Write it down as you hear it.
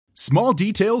Small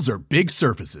details are big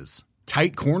surfaces.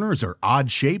 Tight corners are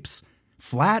odd shapes.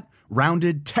 Flat,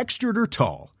 rounded, textured, or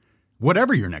tall.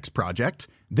 Whatever your next project,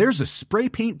 there's a spray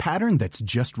paint pattern that's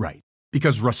just right.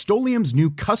 Because Rust-Oleum's new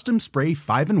Custom Spray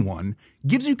 5-in-1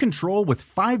 gives you control with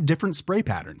 5 different spray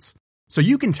patterns. So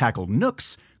you can tackle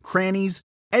nooks, crannies,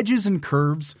 edges, and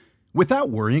curves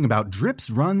without worrying about drips,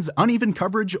 runs, uneven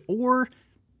coverage, or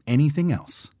anything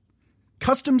else.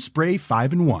 Custom Spray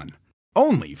 5-in-1.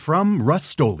 Only from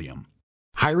Rust-Oleum.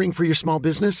 Hiring for your small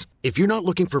business? If you're not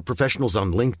looking for professionals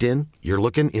on LinkedIn, you're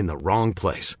looking in the wrong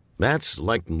place. That's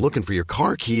like looking for your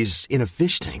car keys in a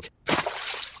fish tank.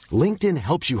 LinkedIn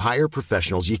helps you hire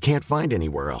professionals you can't find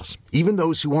anywhere else, even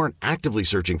those who aren't actively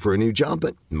searching for a new job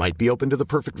but might be open to the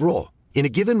perfect role. In a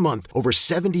given month, over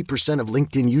 70% of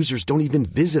LinkedIn users don't even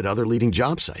visit other leading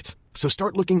job sites. So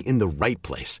start looking in the right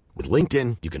place. With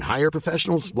LinkedIn, you can hire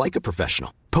professionals like a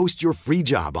professional. Post your free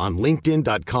job on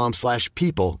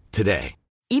linkedin.com/people today.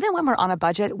 Even when we're on a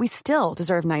budget, we still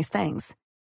deserve nice things.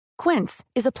 Quince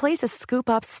is a place to scoop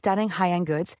up stunning high-end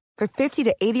goods for 50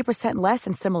 to 80% less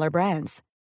than similar brands.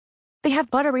 They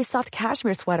have buttery soft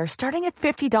cashmere sweaters starting at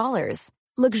 $50,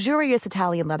 luxurious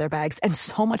Italian leather bags, and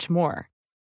so much more.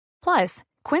 Plus,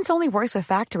 Quince only works with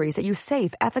factories that use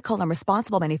safe, ethical, and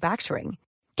responsible manufacturing.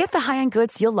 Get the high-end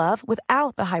goods you'll love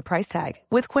without the high price tag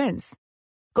with Quince.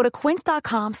 Go to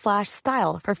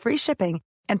quince.com/style for free shipping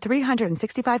and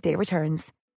 365-day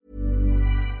returns.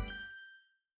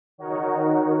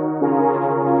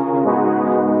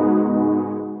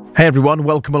 Hey everyone,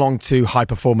 welcome along to High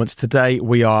Performance. Today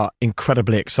we are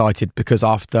incredibly excited because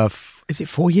after, is it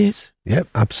 4 years? Yep,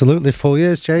 absolutely. 4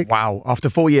 years, Jake. Wow. After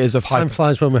 4 years of Time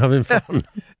flies when we're having fun.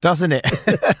 Doesn't it?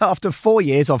 After 4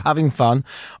 years of having fun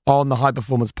on the High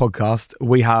Performance podcast,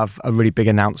 we have a really big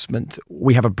announcement.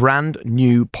 We have a brand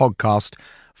new podcast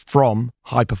from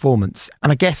High Performance.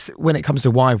 And I guess when it comes to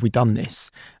why have we done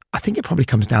this, I think it probably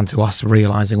comes down to us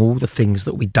realising all the things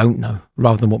that we don't know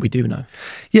rather than what we do know.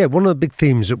 Yeah, one of the big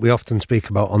themes that we often speak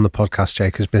about on the podcast,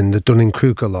 Jake, has been the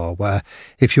Dunning-Kruger law, where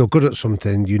if you're good at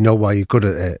something, you know why you're good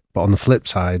at it. But on the flip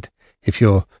side, if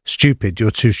you're stupid, you're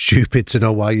too stupid to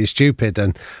know why you're stupid.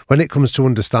 And when it comes to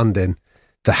understanding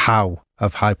the how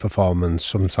of high performance,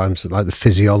 sometimes like the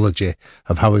physiology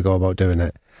of how we go about doing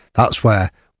it, that's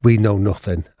where we know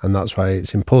nothing. And that's why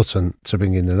it's important to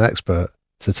bring in an expert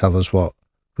to tell us what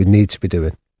we need to be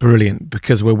doing. Brilliant,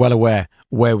 because we're well aware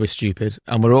where we're stupid,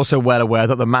 and we're also well aware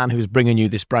that the man who's bringing you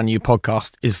this brand new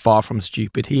podcast is far from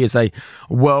stupid. He is a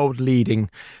world-leading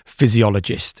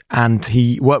physiologist, and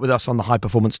he worked with us on the High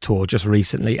Performance Tour just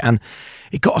recently, and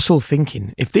it got us all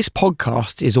thinking, if this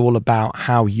podcast is all about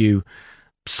how you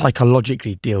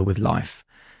psychologically deal with life,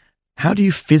 how do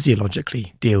you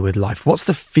physiologically deal with life? What's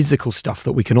the physical stuff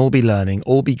that we can all be learning,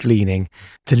 all be gleaning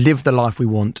to live the life we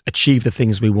want, achieve the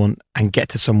things we want, and get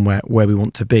to somewhere where we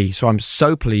want to be? So I'm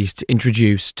so pleased to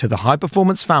introduce to the High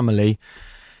Performance family,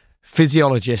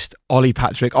 physiologist Ollie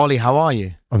Patrick. Ollie, how are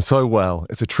you? I'm so well.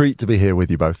 It's a treat to be here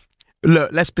with you both.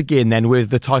 Look, let's begin then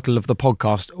with the title of the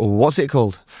podcast. What's it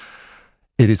called?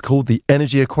 It is called The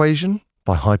Energy Equation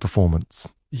by High Performance.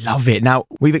 Love it. Now,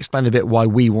 we've explained a bit why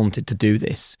we wanted to do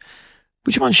this.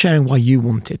 Would you mind sharing why you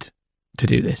wanted to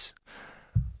do this?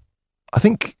 I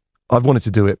think I've wanted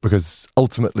to do it because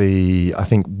ultimately I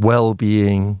think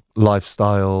well-being,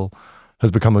 lifestyle has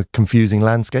become a confusing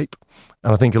landscape.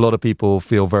 And I think a lot of people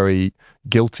feel very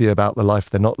guilty about the life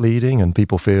they're not leading, and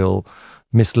people feel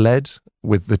misled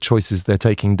with the choices they're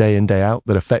taking day in, day out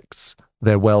that affects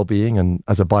their well-being and,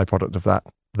 as a byproduct of that,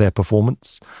 their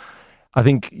performance. I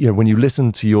think, when you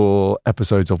listen to your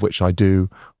episodes, of which I do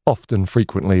often,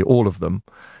 frequently, all of them,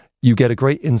 you get a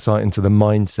great insight into the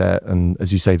mindset and,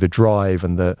 as you say, the drive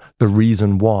and the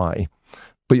reason why.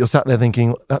 But you're sat there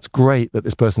thinking, that's great that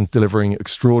this person's delivering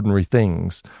extraordinary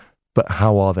things, but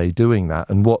how are they doing that?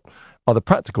 And what are the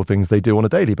practical things they do on a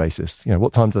daily basis?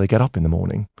 What time do they get up in the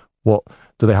morning? What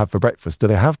do they have for breakfast? Do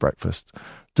they have breakfast?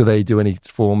 Do they do any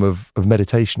form of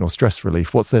meditation or stress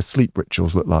relief? What's their sleep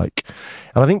rituals look like?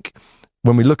 And I think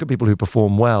when we look at people who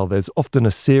perform well, there's often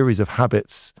a series of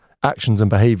habits, actions and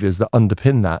behaviors that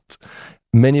underpin that,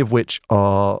 many of which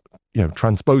are,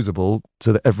 transposable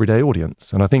to the everyday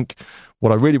audience. And I think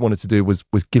what I really wanted to do was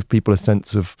give people a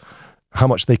sense of how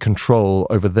much they control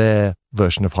over their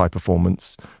version of high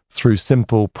performance through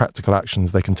simple, practical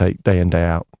actions they can take day in, day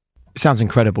out. Sounds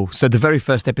incredible. So the very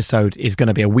first episode is going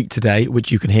to be a week today, which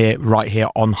you can hear right here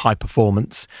on High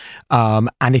Performance. And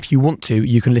if you want to,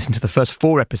 you can listen to the first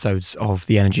 4 episodes of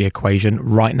The Energy Equation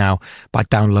right now by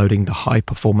downloading the High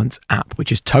Performance app,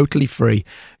 which is totally free.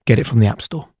 Get it from the App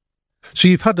Store. So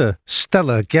you've had a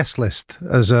stellar guest list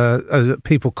as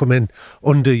people come in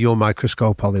under your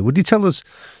microscope, Ollie. Would you tell us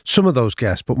some of those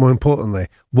guests, but more importantly,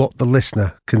 what the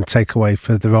listener can take away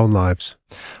for their own lives?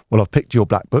 Well, I've picked your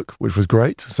Black Book, which was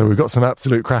great. So we've got some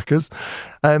absolute crackers.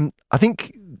 I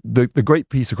think the great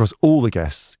piece across all the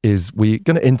guests is we're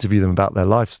going to interview them about their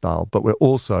lifestyle, but we're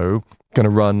also going to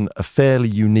run a fairly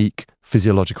unique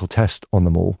physiological test on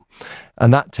them all.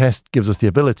 And that test gives us the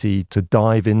ability to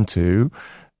dive into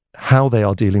how they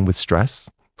are dealing with stress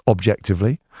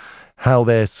objectively, how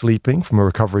they're sleeping from a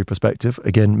recovery perspective,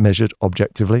 again, measured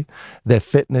objectively, their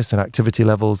fitness and activity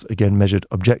levels, again, measured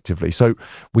objectively. So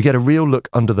we get a real look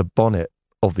under the bonnet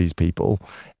of these people.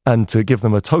 And to give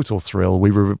them a total thrill, we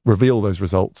reveal those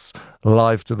results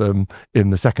live to them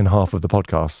in the second half of the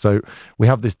podcast. So we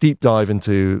have this deep dive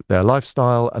into their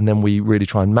lifestyle, and then we really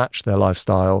try and match their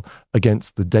lifestyle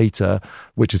against the data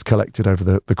which is collected over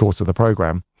the course of the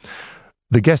program.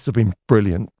 The guests have been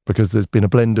brilliant because there's been a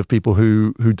blend of people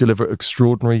who deliver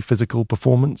extraordinary physical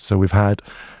performance. So we've had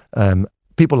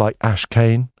people like Ash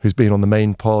Kane, who's been on the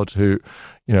main pod, who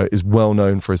is well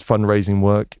known for his fundraising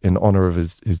work in honor of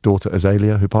his daughter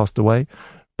Azalea, who passed away,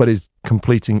 but is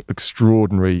completing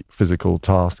extraordinary physical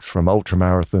tasks from ultra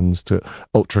marathons to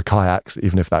ultra kayaks,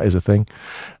 even if that is a thing,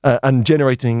 and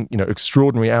generating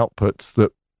extraordinary outputs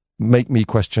that make me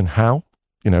question how.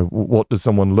 What does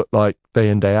someone look like day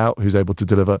in, day out who's able to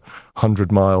deliver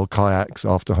 100-mile kayaks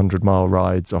after 100-mile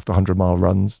rides, after 100-mile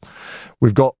runs?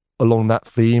 We've got, along that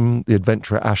theme, the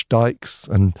adventurer Ash Dykes,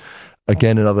 and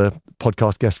again, another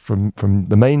podcast guest from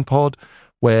the main pod,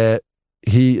 where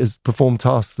he has performed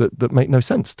tasks that make no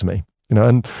sense to me.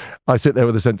 And I sit there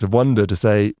with a sense of wonder to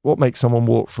say, what makes someone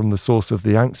walk from the source of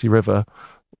the Yangtze River,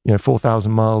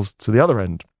 4,000 miles to the other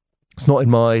end? It's not in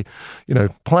my,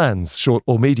 plans, short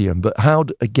or medium, but how,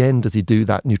 again, does he do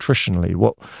that nutritionally?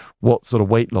 What sort of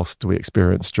weight loss do we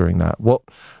experience during that? What,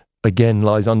 again,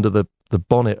 lies under the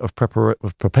bonnet of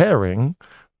preparing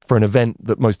for an event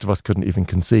that most of us couldn't even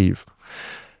conceive?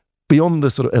 Beyond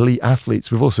the sort of elite athletes,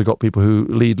 we've also got people who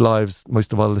lead lives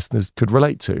most of our listeners could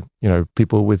relate to,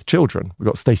 people with children. We've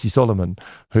got Stacey Solomon,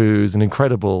 who's an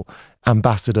incredible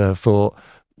ambassador for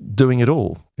doing it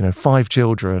all, 5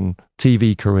 children,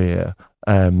 TV career.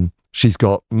 She's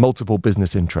got multiple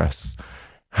business interests.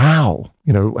 How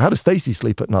does Stacey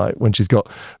sleep at night when she's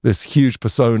got this huge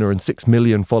persona and 6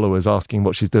 million followers asking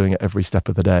what she's doing at every step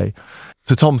of the day?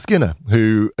 To Tom Skinner,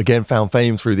 who again found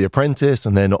fame through The Apprentice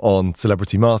and then on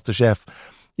Celebrity MasterChef,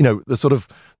 the sort of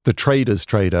the trader's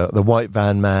trader, the white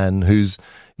van man who's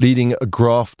leading a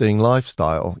grafting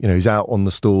lifestyle. He's out on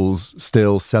the stalls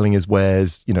still selling his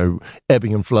wares,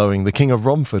 ebbing and flowing, the king of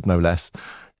Romford, no less.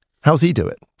 How's he do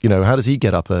it? How does he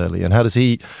get up early? And how does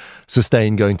he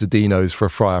sustain going to Dino's for a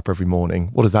fry-up every morning?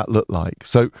 What does that look like?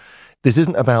 So this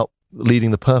isn't about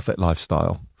leading the perfect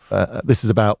lifestyle. This is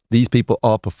about these people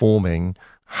are performing.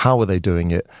 How are they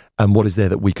doing it? And what is there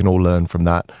that we can all learn from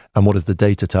that? And what does the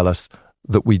data tell us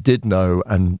that we did know,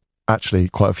 and actually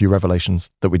quite a few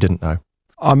revelations that we didn't know?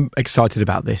 I'm excited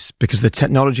about this because the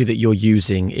technology that you're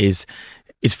using is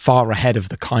far ahead of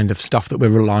the kind of stuff that we're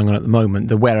relying on at the moment,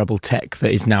 the wearable tech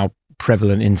that is now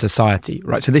prevalent in society,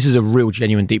 right? So this is a real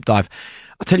genuine deep dive.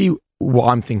 I'll tell you what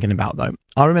I'm thinking about though.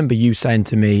 I remember you saying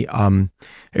to me,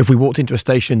 if we walked into a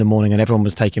station in the morning and everyone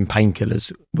was taking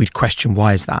painkillers, we'd question,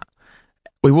 why is that?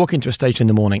 We walk into a station in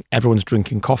the morning, everyone's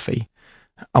drinking coffee,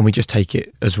 and we just take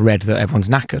it as read that everyone's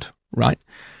knackered, right?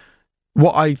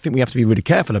 What I think we have to be really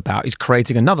careful about is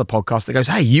creating another podcast that goes,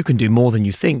 hey, you can do more than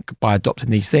you think by adopting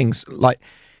these things. Like,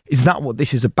 is that what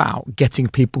this is about? Getting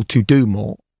people to do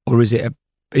more? Or is it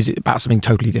about something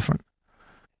totally different?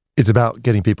 It's about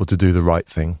getting people to do the right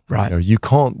thing. Right. You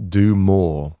can't do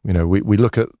more. We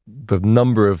look at the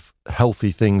number of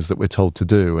healthy things that we're told to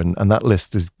do, and that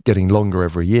list is getting longer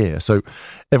every year. So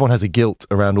everyone has a guilt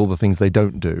around all the things they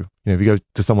don't do. If you go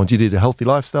to someone, do you do a healthy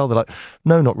lifestyle? They're like,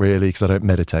 no, not really, because I don't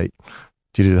meditate.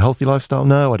 Do you do a healthy lifestyle?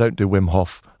 No, I don't do Wim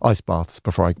Hof ice baths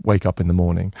before I wake up in the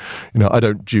morning. I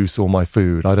don't juice all my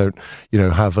food. I don't,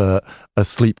 have a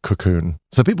sleep cocoon.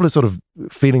 So people are sort of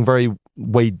feeling very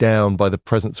weighed down by the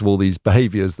presence of all these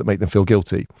behaviors that make them feel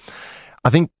guilty. I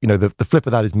think, the flip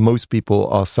of that is most people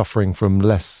are suffering from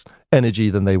less energy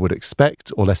than they would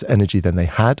expect or less energy than they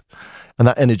had. And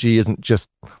that energy isn't just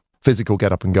physical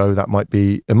get up and go. That might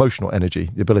be emotional energy,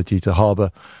 the ability to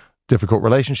harbor difficult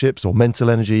relationships, or mental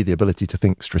energy, the ability to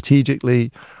think strategically,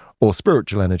 or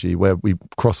spiritual energy, where we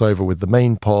cross over with the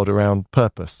main pod around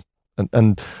purpose.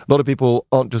 And a lot of people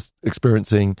aren't just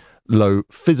experiencing low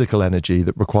physical energy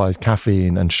that requires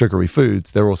caffeine and sugary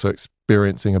foods. They're also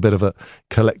experiencing a bit of a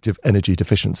collective energy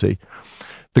deficiency.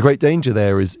 The great danger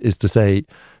there is to say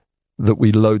that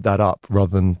we load that up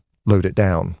rather than load it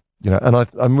down. And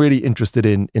I'm really interested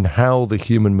in how the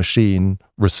human machine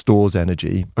restores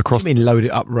energy across. What do you mean load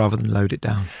it up rather than load it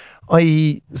down?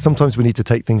 I.e., sometimes we need to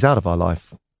take things out of our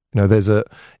life. There's a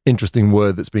interesting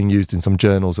word that's being used in some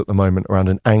journals at the moment around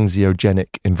an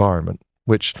anxiogenic environment,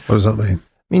 which... What does that mean?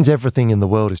 Means everything in the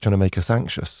world is trying to make us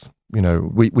anxious.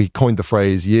 We coined the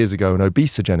phrase years ago, an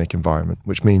obesogenic environment,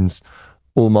 which means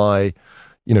all my,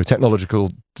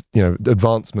 technological,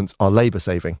 advancements are labor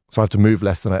saving. So I have to move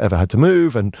less than I ever had to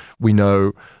move. And we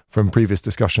know from previous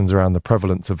discussions around the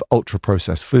prevalence of ultra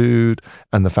processed food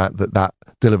and the fact that that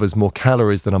delivers more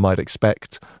calories than I might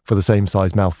expect for the same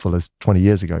size mouthful as 20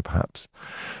 years ago, perhaps.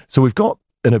 So we've got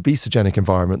an obesogenic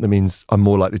environment that means I'm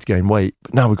more likely to gain weight.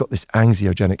 But now we've got this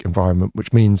anxiogenic environment,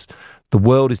 which means the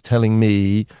world is telling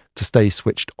me to stay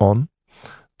switched on.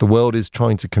 The world is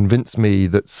trying to convince me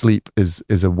that sleep is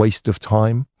a waste of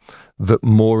time, that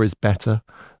more is better,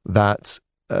 that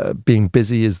being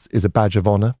busy is a badge of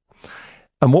honor.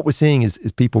 And what we're seeing is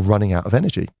people running out of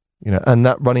energy, and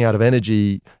that running out of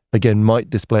energy, again,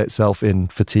 might display itself in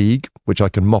fatigue, which I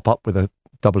can mop up with a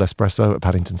double espresso at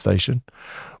Paddington Station,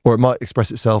 or it might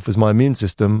express itself as my immune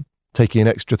system taking an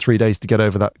extra 3 days to get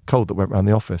over that cold that went around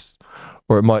the office,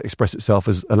 or it might express itself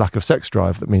as a lack of sex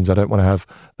drive that means I don't want to have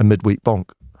a midweek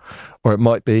bonk, or it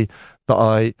might be that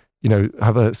I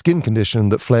have a skin condition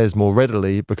that flares more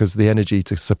readily because the energy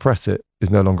to suppress it is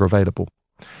no longer available.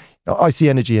 I see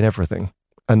energy in everything,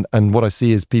 and what I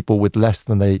see is people with less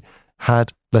than they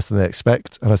had, less than they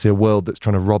expect, and I see a world that's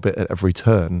trying to rob it at every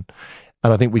turn.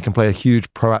 And I think we can play a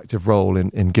huge proactive role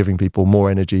in giving people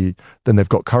more energy than they've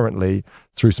got currently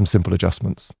through some simple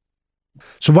adjustments.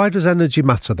 So why does energy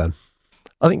matter then?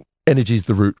 I think energy is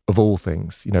the root of all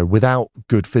things. Without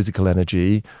good physical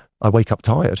energy, I wake up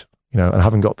tired, and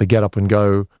haven't got the get up and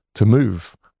go to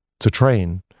move, to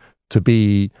train, to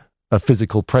be a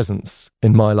physical presence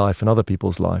in my life and other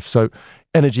people's life. So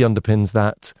energy underpins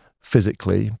that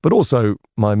physically, but also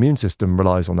my immune system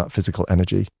relies on that physical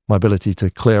energy, my ability to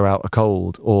clear out a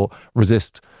cold or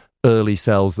resist early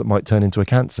cells that might turn into a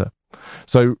cancer.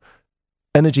 So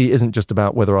energy isn't just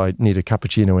about whether I need a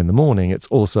cappuccino in the morning, it's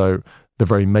also the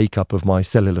very makeup of my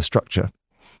cellular structure.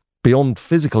 Beyond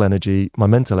physical energy, my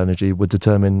mental energy would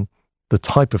determine the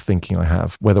type of thinking I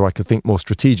have, whether I could think more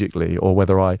strategically or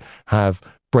whether I have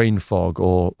brain fog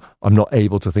or I'm not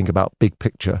able to think about big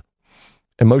picture.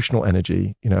 Emotional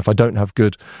energy, if I don't have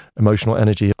good emotional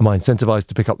energy, am I incentivized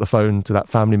to pick up the phone to that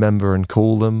family member and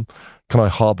call them? Can I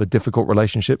harbor difficult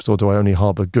relationships, or do I only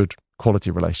harbor good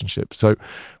quality relationships? So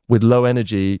with low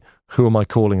energy, who am I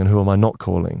calling and who am I not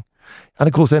calling? And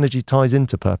of course, energy ties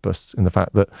into purpose in the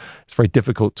fact that it's very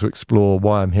difficult to explore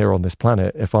why I'm here on this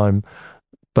planet if I'm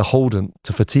beholden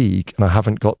to fatigue and I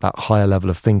haven't got that higher level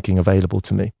of thinking available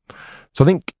to me. So I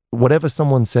think whatever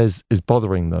someone says is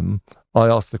bothering them, I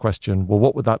ask the question, well,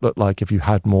 what would that look like if you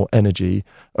had more energy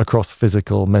across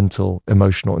physical, mental,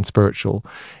 emotional, and spiritual?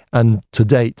 And to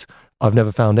date, I've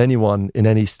never found anyone in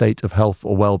any state of health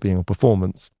or well-being or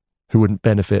performance who wouldn't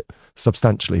benefit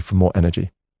substantially from more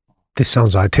energy. This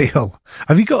sounds ideal.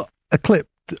 Have you got a clip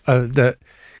that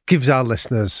gives our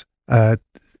listeners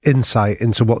insight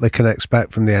into what they can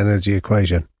expect from the energy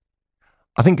equation?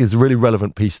 I think it's a really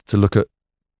relevant piece to look at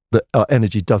that our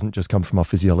energy doesn't just come from our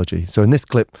physiology. So in this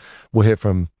clip, we'll hear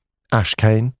from Ash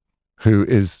Kane, who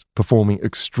is performing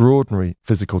extraordinary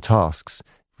physical tasks,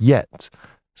 yet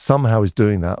somehow is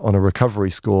doing that on a recovery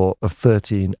score of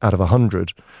 13 out of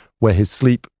 100, where his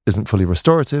sleep isn't fully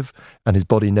restorative and his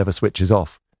body never switches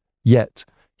off. Yet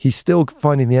he's still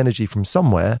finding the energy from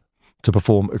somewhere to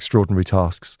perform extraordinary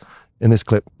tasks. In this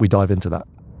clip, we dive into that.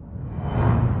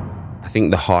 I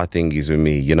think the hard thing is with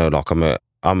me, like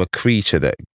I'm a creature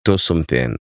that does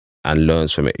something and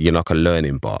learns from it. You're like a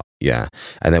learning bot, yeah.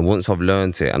 And then once I've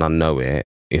learned it and I know it,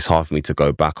 it's hard for me to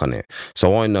go back on it.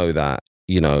 So I know that,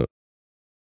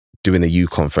 doing the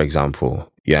Yukon, for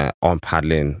example, yeah, I'm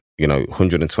paddling,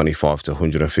 125 to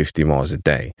 150 miles a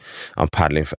day. I'm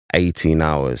paddling for 18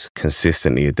 hours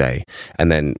consistently a day.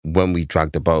 And then when we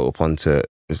drag the boat up onto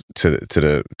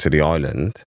the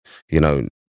island,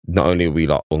 not only are we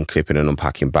like unclipping and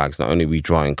unpacking bags, not only are we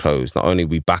drying clothes, not only are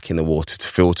we back in the water to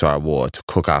filter our water, to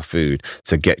cook our food,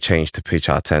 to get changed, to pitch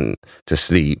our tent, to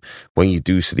sleep. When you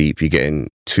do sleep, you're getting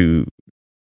 2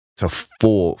 to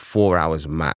 4 hours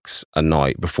max a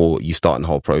night before you start the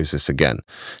whole process again.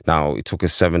 Now, it took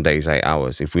us 7 days, 8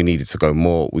 hours. If we needed to go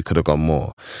more, we could have gone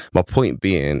more. My point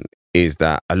being is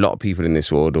that a lot of people in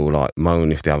this world will like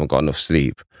moan if they haven't got enough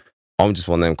sleep. I'm just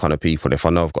one of them kind of people. If I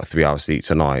know I've got 3 hours sleep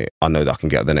tonight, I know that I can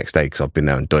get up the next day because I've been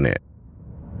there and done it.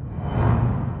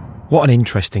 What an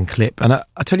interesting clip. And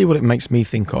I tell you what it makes me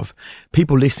think of.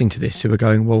 People listening to this who are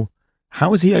going, well,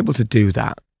 how is he able to do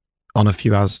that on a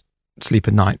few hours sleep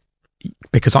a night?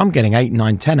 Because I'm getting 8,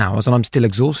 9, 10 hours and I'm still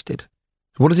exhausted.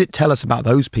 What does it tell us about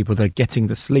those people that are getting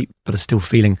the sleep but are still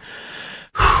feeling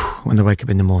when they wake up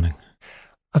in the morning?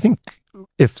 I think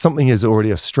if something is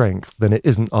already a strength, then it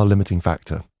isn't our limiting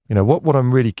factor. You know, what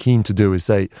I'm really keen to do is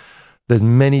say there's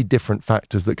many different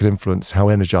factors that could influence how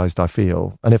energized I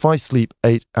feel. And if I sleep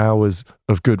 8 hours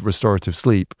of good restorative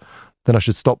sleep, then I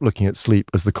should stop looking at sleep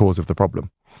as the cause of the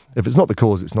problem. If it's not the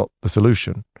cause, it's not the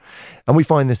solution. And we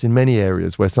find this in many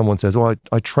areas where someone says, oh,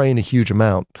 I train a huge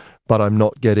amount, but I'm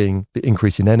not getting the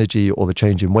increase in energy or the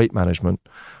change in weight management.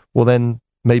 Well, then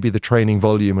maybe the training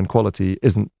volume and quality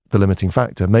isn't the limiting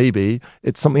factor. Maybe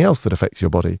it's something else that affects your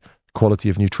body, quality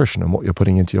of nutrition and what you're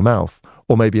putting into your mouth.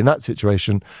 Or maybe in that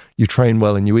situation, you train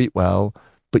well and you eat well,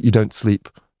 but you don't sleep.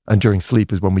 And during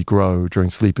sleep is when we grow. During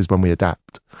sleep is when we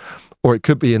adapt. Or it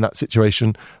could be in that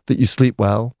situation that you sleep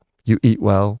well, you eat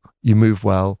well, you move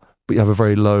well, but you have a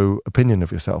very low opinion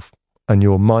of yourself. And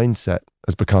your mindset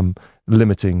has become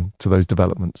limiting to those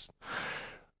developments.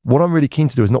 What I'm really keen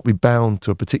to do is not be bound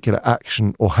to a particular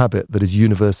action or habit that is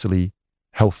universally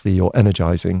healthy or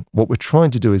energizing. What we're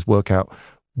trying to do is work out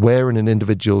where in an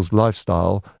individual's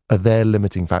lifestyle are their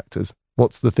limiting factors.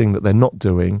 What's the thing that they're not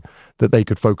doing that they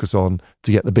could focus on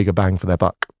to get the bigger bang for their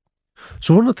buck?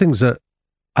 So one of the things that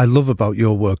I love about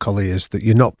your work, Ollie, is that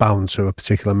you're not bound to a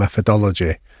particular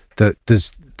methodology, that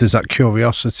there's that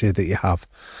curiosity that you have.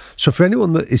 So for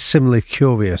anyone that is similarly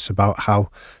curious about how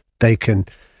they can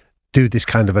do this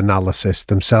kind of analysis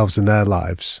themselves in their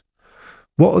lives,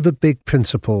 what are the big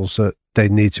principles that they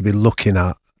need to be looking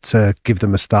at to give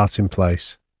them a starting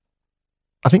place?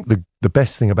 I think the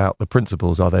best thing about the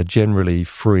principles are they're generally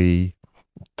free,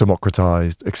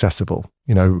 democratized, accessible.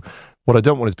 You know, what I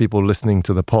don't want is people listening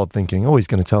to the pod thinking, oh, he's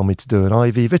going to tell me to do an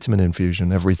IV vitamin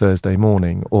infusion every Thursday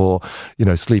morning or, you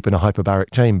know, sleep in a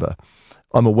hyperbaric chamber.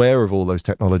 I'm aware of all those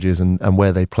technologies and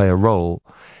where they play a role.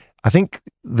 I think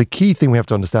the key thing we have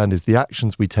to understand is the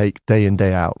actions we take day in,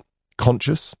 day out,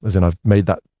 conscious, as in I've made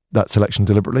that selection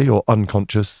deliberately, or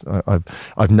unconscious.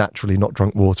 I've naturally not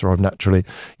drunk water. I've naturally,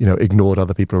 you know, ignored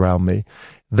other people around me.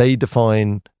 They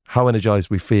define how energized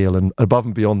we feel, and above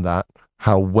and beyond that,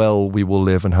 how well we will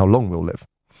live and how long we'll live.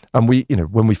 And we, you know,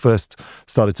 when we first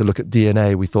started to look at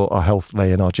DNA, we thought our health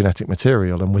lay in our genetic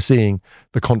material, and we're seeing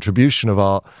the contribution of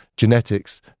our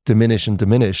genetics diminish and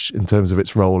diminish in terms of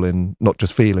its role in not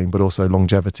just feeling, but also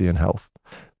longevity and health.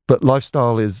 But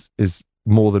lifestyle is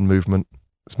more than movement.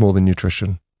 It's more than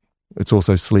nutrition. It's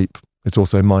also sleep. It's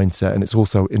also mindset, and it's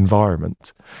also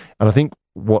environment. And I think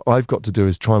what I've got to do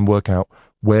is try and work out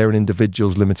where an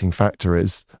individual's limiting factor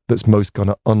is that's most going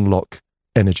to unlock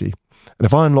energy. And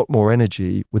if I unlock more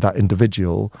energy with that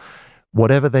individual,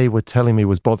 whatever they were telling me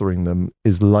was bothering them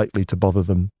is likely to bother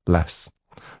them less.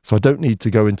 So I don't need to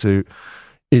go into,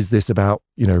 is this about,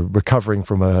 you know, recovering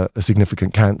from a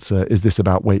significant cancer? Is this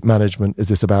about weight management? Is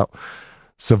this about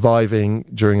surviving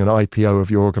during an IPO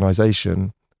of your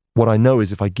organization? What I know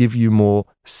is if I give you more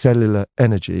cellular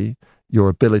energy, your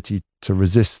ability to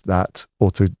resist that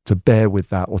or to bear with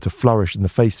that or to flourish in the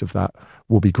face of that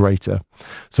will be greater.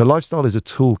 So lifestyle is a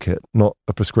toolkit, not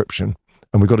a prescription.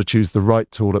 And we've got to choose the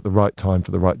right tool at the right time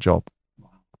for the right job.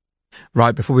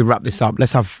 Right, before we wrap this up,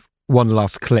 let's have one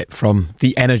last clip from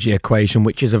The Energy Equation,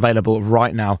 which is available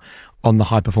right now on the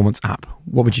High Performance app.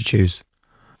 What would you choose?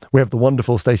 We have the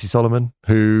wonderful Stacey Solomon,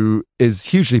 who is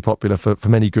hugely popular for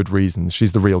many good reasons.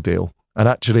 She's the real deal. And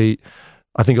actually,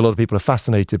 I think a lot of people are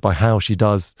fascinated by how she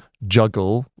does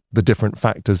juggle the different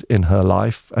factors in her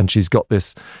life. And she's got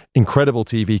this incredible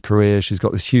TV career. She's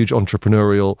got this huge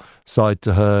entrepreneurial side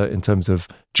to her in terms of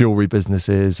jewelry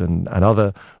businesses and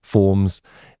other forms.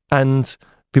 And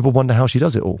people wonder how she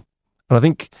does it all. And I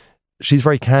think she's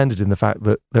very candid in the fact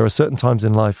that there are certain times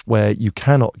in life where you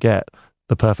cannot get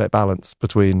the perfect balance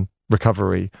between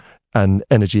recovery and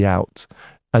energy out.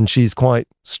 And she's quite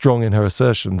strong in her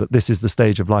assertion that this is the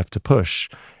stage of life to push.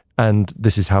 And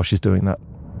this is how she's doing that.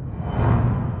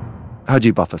 How do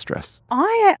you buffer stress?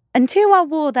 Until I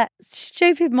wore that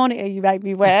stupid monitor you made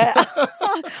me wear,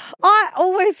 I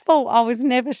always thought I was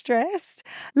never stressed.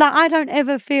 Like, I don't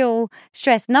ever feel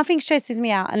stressed. Nothing stresses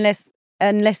me out unless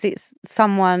it's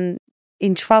someone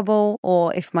in trouble,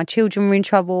 or if my children were in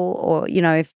trouble, or, you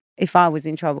know, if I was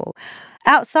in trouble.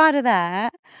 Outside of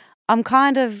that, I'm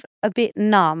kind of a bit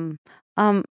numb.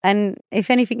 And if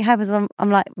anything happens, I'm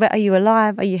like, but are you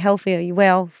alive? Are you healthy? Are you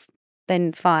well?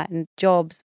 Then fine.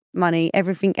 Jobs, money,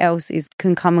 everything else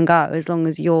can come and go as long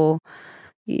as you're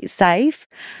safe.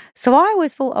 So I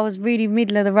always thought I was really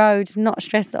middle of the road, not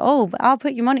stressed at all. But I'll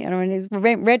put your money on her and it's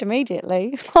red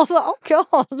immediately. I was like, oh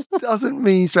God. Doesn't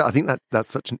mean stress. I think that's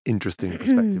such an interesting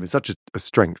perspective. It's such a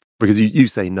strength because you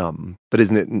say numb, but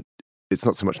isn't it? It's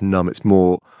not so much numb. It's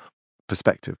more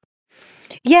perspective.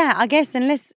 Yeah, I guess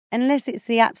unless it's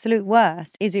the absolute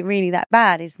worst, is it really that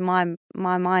bad? Is my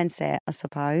mindset, I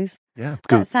suppose. Yeah,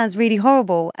 that sounds really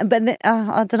horrible. But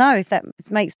I don't know if that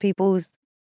makes people's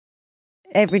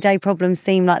everyday problems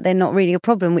seem like they're not really a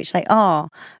problem, which they are.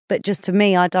 But just to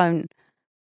me, I don't.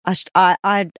 I'm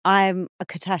a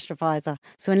catastrophizer.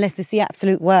 So unless it's the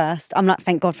absolute worst, I'm like,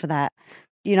 thank God for that.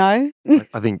 You know.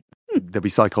 I think there'll be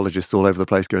psychologists all over the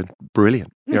place going,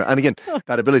 brilliant. And again,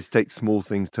 that ability to take small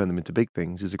things, turn them into big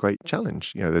things is a great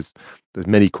challenge. There's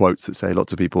many quotes that say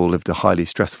lots of people lived a highly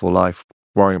stressful life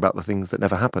worrying about the things that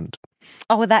never happened.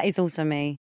 Oh, well, that is also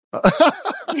me.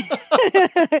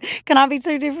 Can I be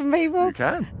two different people? You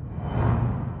can.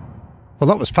 Well,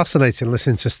 that was fascinating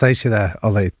listening to Stacey there,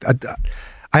 Ollie.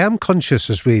 I am conscious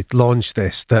as we launch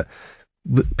this that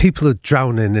people are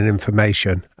drowning in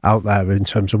information out there in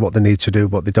terms of what they need to do,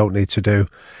 what they don't need to do,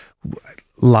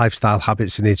 lifestyle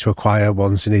habits they need to acquire,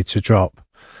 ones they need to drop.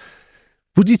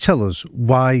 Would you tell us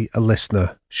why a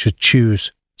listener should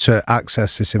choose to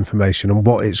access this information and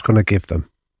what it's going to give them?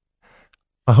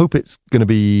 I hope it's going to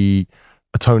be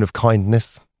a tone of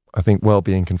kindness. I think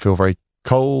well-being can feel very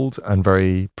cold and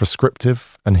very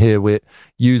prescriptive. And here we're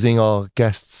using our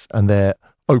guests and their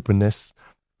openness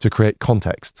to create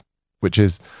context, which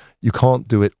is you can't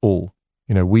do it all.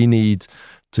 We need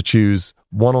to choose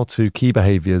one or two key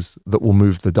behaviors that will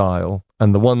move the dial.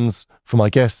 And the ones for my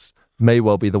guests may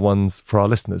well be the ones for our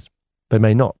listeners. They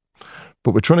may not.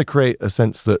 But we're trying to create a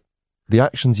sense that the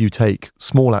actions you take,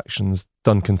 small actions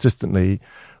done consistently,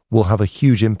 will have a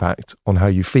huge impact on how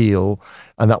you feel,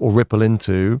 and that will ripple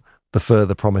into the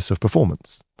further promise of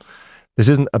performance. This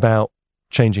isn't about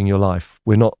changing your life.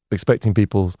 We're not expecting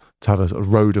people to have a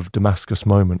road of Damascus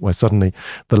moment where suddenly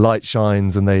the light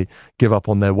shines and they give up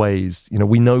on their ways.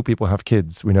 We know people have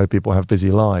kids. We know people have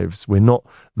busy lives. We're not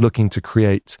looking to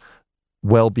create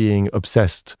well-being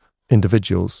obsessed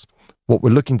individuals. What we're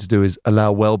looking to do is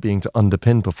allow well-being to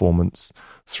underpin performance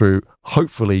through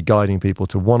hopefully guiding people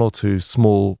to one or two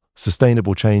small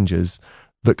sustainable changes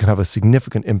that can have a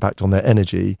significant impact on their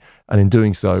energy, and in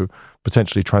doing so,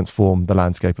 potentially transform the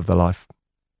landscape of their life.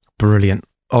 Brilliant.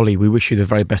 Ollie, we wish you the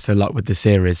very best of luck with the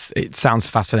series. It sounds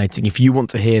fascinating. If you want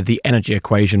to hear the energy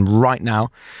equation right now,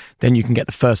 then you can get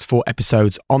the first 4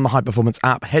 episodes on the High Performance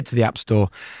app. Head to the App Store,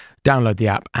 download the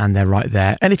app, and they're right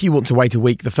there. And if you want to wait a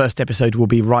week, the first episode will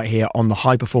be right here on the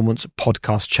High Performance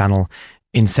podcast channel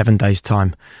in 7 days'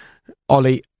 time.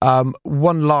 Ollie,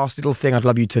 one last little thing I'd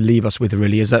love you to leave us with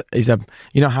really is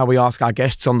you know how we ask our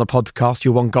guests on the podcast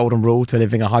your one golden rule to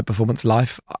living a high performance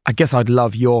life? I guess I'd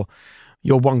love your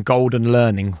one golden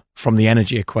learning from the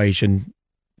energy equation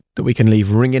that we can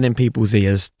leave ringing in people's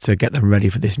ears to get them ready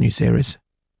for this new series.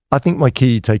 I think my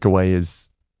key takeaway is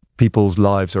people's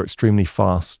lives are extremely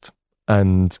fast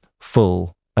and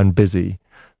full and busy,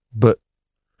 but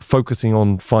focusing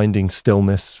on finding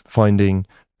stillness, finding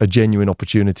a genuine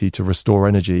opportunity to restore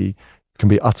energy can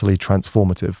be utterly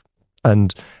transformative.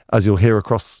 And as you'll hear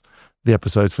across the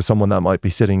episodes, for someone that might be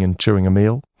sitting and chewing a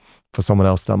meal, for someone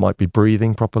else that might be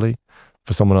breathing properly,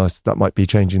 for someone else that might be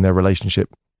changing their relationship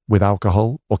with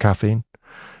alcohol or caffeine.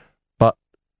 But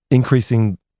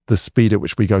increasing the speed at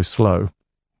which we go slow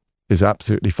is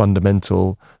absolutely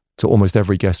fundamental to almost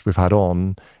every guest we've had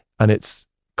on, and it's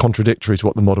contradictory to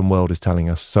what the modern world is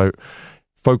telling us. So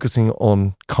focusing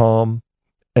on calm,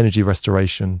 energy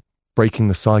restoration, breaking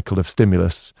the cycle of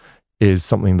stimulus is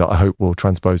something that I hope will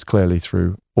transpose clearly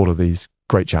through all of these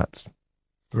great chats.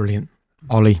 Brilliant.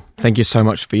 Ollie, thank you so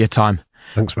much for your time.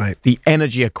 Thanks, mate. The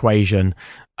energy equation,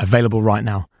 available right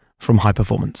now from High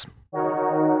Performance.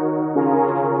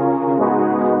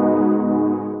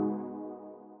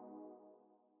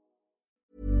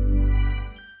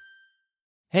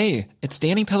 Hey, it's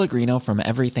Danny Pellegrino from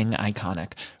Everything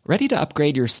Iconic. Ready to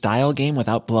upgrade your style game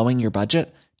without blowing your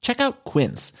budget? Check out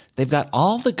Quince. They've got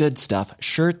all the good stuff,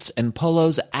 shirts and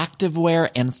polos,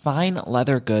 activewear, and fine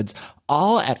leather goods,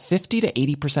 all at 50 to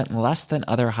 80% less than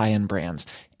other high-end brands.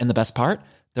 And the best part?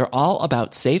 They're all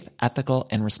about safe, ethical,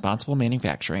 and responsible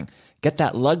manufacturing. Get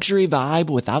that luxury vibe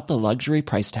without the luxury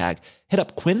price tag. Hit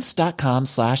up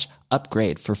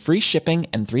quince.com/upgrade for free shipping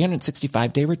and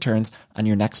 365-day returns on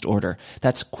your next order.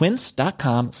 That's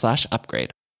quince.com/upgrade.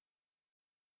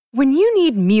 When you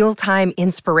need mealtime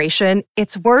inspiration,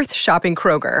 it's worth shopping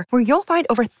Kroger, where you'll find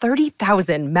over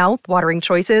 30,000 mouth-watering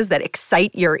choices that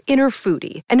excite your inner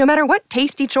foodie. And no matter what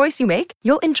tasty choice you make,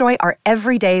 you'll enjoy our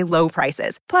everyday low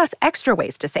prices, plus extra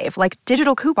ways to save, like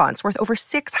digital coupons worth over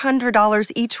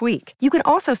 $600 each week. You can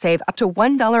also save up to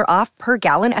 $1 off per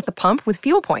gallon at the pump with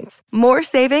fuel points. More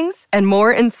savings and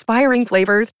more inspiring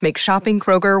flavors make shopping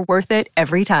Kroger worth it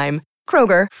every time.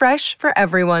 Kroger, fresh for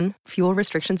everyone. Fuel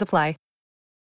restrictions apply.